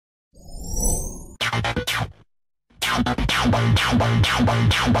What's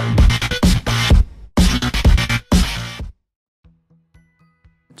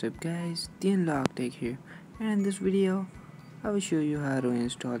up guys, the Unlock Tech here, and in this video I will show you how to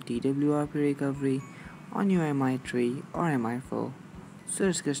install TWRP Recovery on your MI3 or MI4. So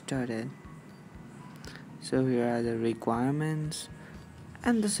let's get started. So here are the requirements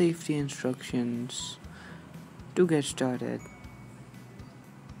and the safety instructions to get started.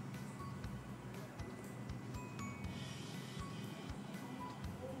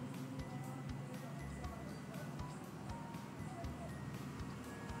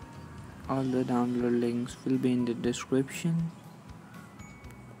 All the download links will be in the description.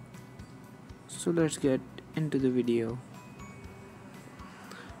 So let's get into the video.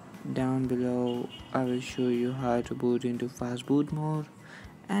 Down below I will show you how to boot into FASTBOOT mode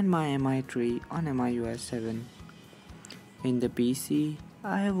and my MI3 on MIUI 7. In the PC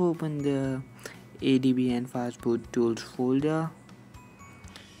I have opened the ADB and FASTBOOT tools folder,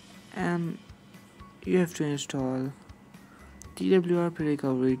 and you have to install TWRP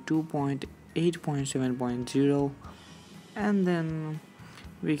Recovery 2.8.7.0, and then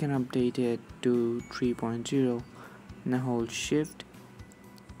we can update it to 3.0. Now hold shift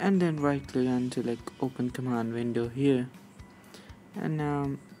and then right click and select open command window here, and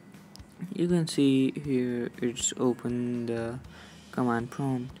now you can see here it's open the command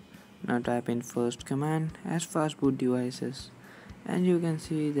prompt. Now type in first command as FASTBOOT devices, and you can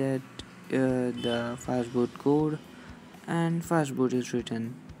see that the FASTBOOT code and FASTBOOT is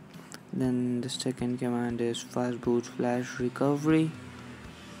written. Then the second command is FASTBOOT flash recovery,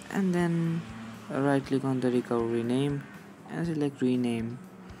 and then right click on the recovery name and select rename,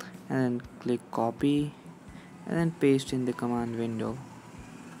 and then click copy and then paste in the command window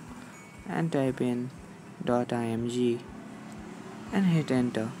and type in .img and hit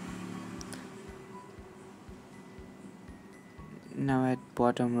enter. Now at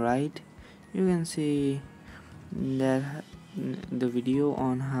bottom right you can see that the video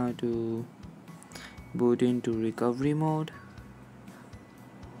on how to boot into recovery mode.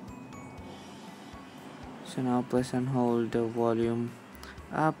 So now press and hold the volume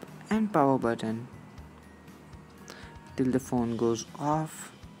up and power button till the phone goes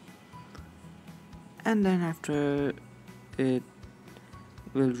off, and then after it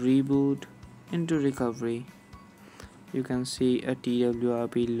will reboot into recovery. You can see a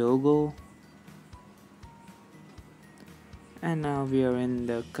TWRP logo, and now we are in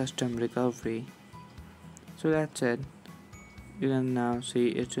the custom recovery. So that's it. You can now see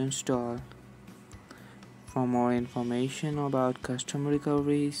it's installed. For more information about custom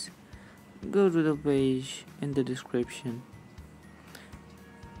recoveries, go to the page in the description.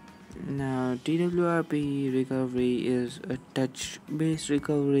 Now TWRP recovery is a touch based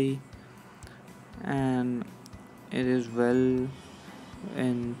recovery, and it is well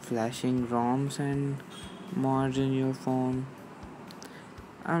in flashing ROMs and mods in your phone.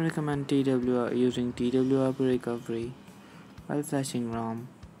 I recommend using TWRP recovery while flashing ROM.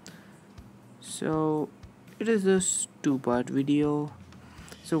 So it is this two-part video.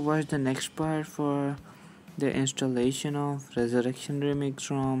 So watch the next part for the installation of Resurrection Remix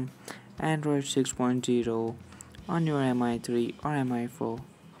ROM Android 6.0 on your MI3 or MI4.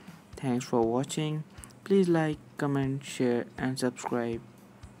 Thanks for watching. Please like, comment, share and subscribe.